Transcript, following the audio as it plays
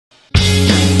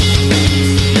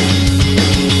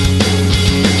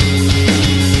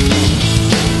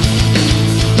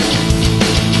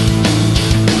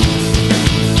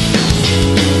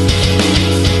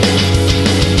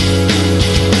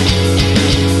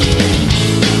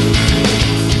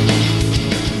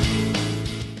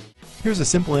Here's a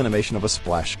simple animation of a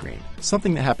splash screen,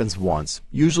 something that happens once,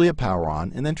 usually at power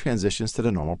on, and then transitions to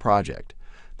the normal project.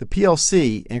 The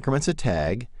PLC increments a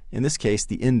tag, in this case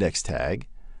the index tag.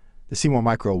 The C-More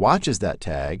Micro watches that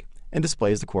tag and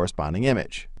displays the corresponding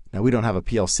image. Now we don't have a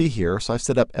PLC here, so I've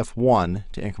set up F1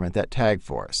 to increment that tag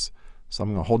for us. So I'm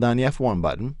going to hold down the F1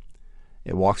 button.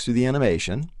 It walks through the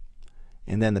animation,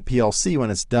 and then the PLC, when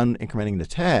it's done incrementing the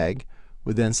tag,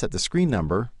 would then set the screen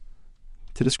number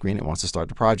to the screen it wants to start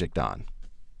the project on.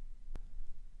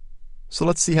 So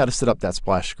let's see how to set up that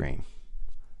splash screen.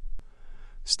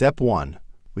 Step 1.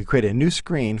 We create a new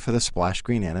screen for the splash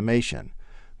screen animation.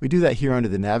 We do that here under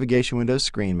the Navigation Windows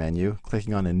Screen menu,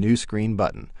 clicking on the New Screen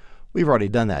button. We've already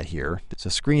done that here, so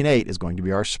Screen 8 is going to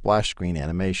be our splash screen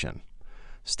animation.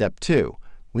 Step 2.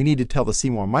 We need to tell the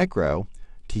C-More Micro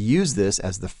to use this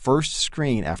as the first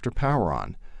screen after power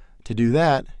on. To do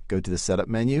that, go to the Setup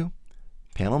menu,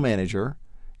 Panel Manager,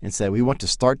 and say we want to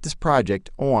start this project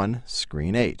on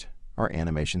Screen 8, our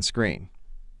animation screen.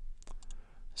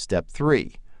 Step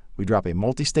 3. We drop a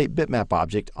multi-state bitmap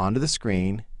object onto the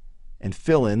screen and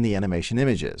fill in the animation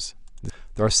images.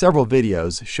 There are several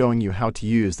videos showing you how to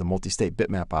use the multi-state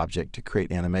bitmap object to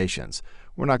create animations.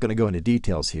 We're not going to go into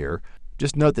details here.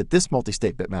 Just note that this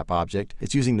multi-state bitmap object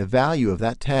is using the value of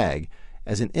that tag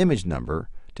as an image number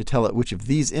to tell it which of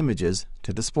these images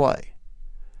to display.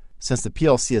 Since the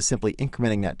PLC is simply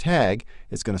incrementing that tag,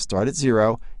 it's going to start at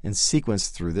 0 and sequence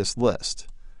through this list.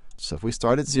 So if we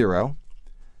start at 0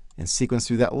 and sequence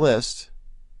through that list,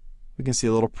 we can see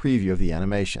a little preview of the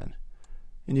animation.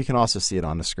 And you can also see it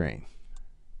on the screen.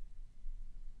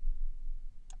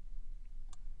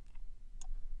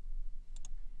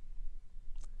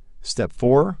 Step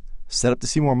 4. Set up the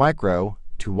C-More Micro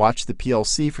to watch the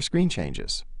PLC for screen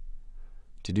changes.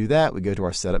 To do that, we go to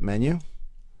our Setup menu,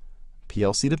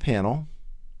 PLC to Panel,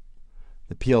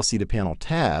 the PLC to Panel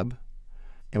tab,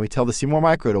 and we tell the C-More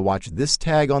Micro to watch this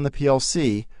tag on the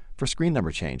PLC for screen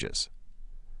number changes.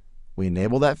 We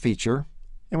enable that feature,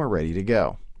 and we're ready to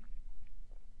go.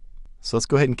 So let's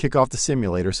go ahead and kick off the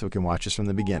simulator so we can watch this from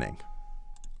the beginning.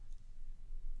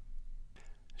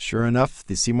 Sure enough,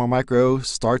 the C-More Micro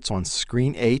starts on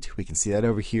screen 8. We can see that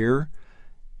over here.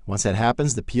 Once that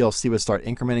happens, the PLC would start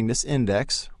incrementing this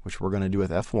index, which we're going to do with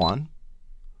F1.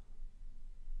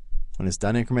 When it's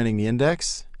done incrementing the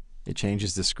index, it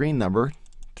changes the screen number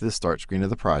to the start screen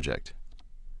of the project.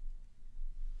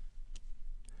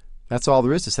 That's all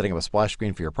there is to setting up a splash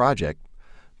screen for your project.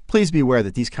 Please be aware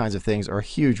that these kinds of things are a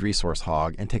huge resource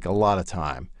hog and take a lot of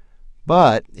time.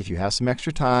 But if you have some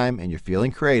extra time and you're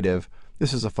feeling creative,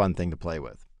 this is a fun thing to play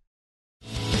with.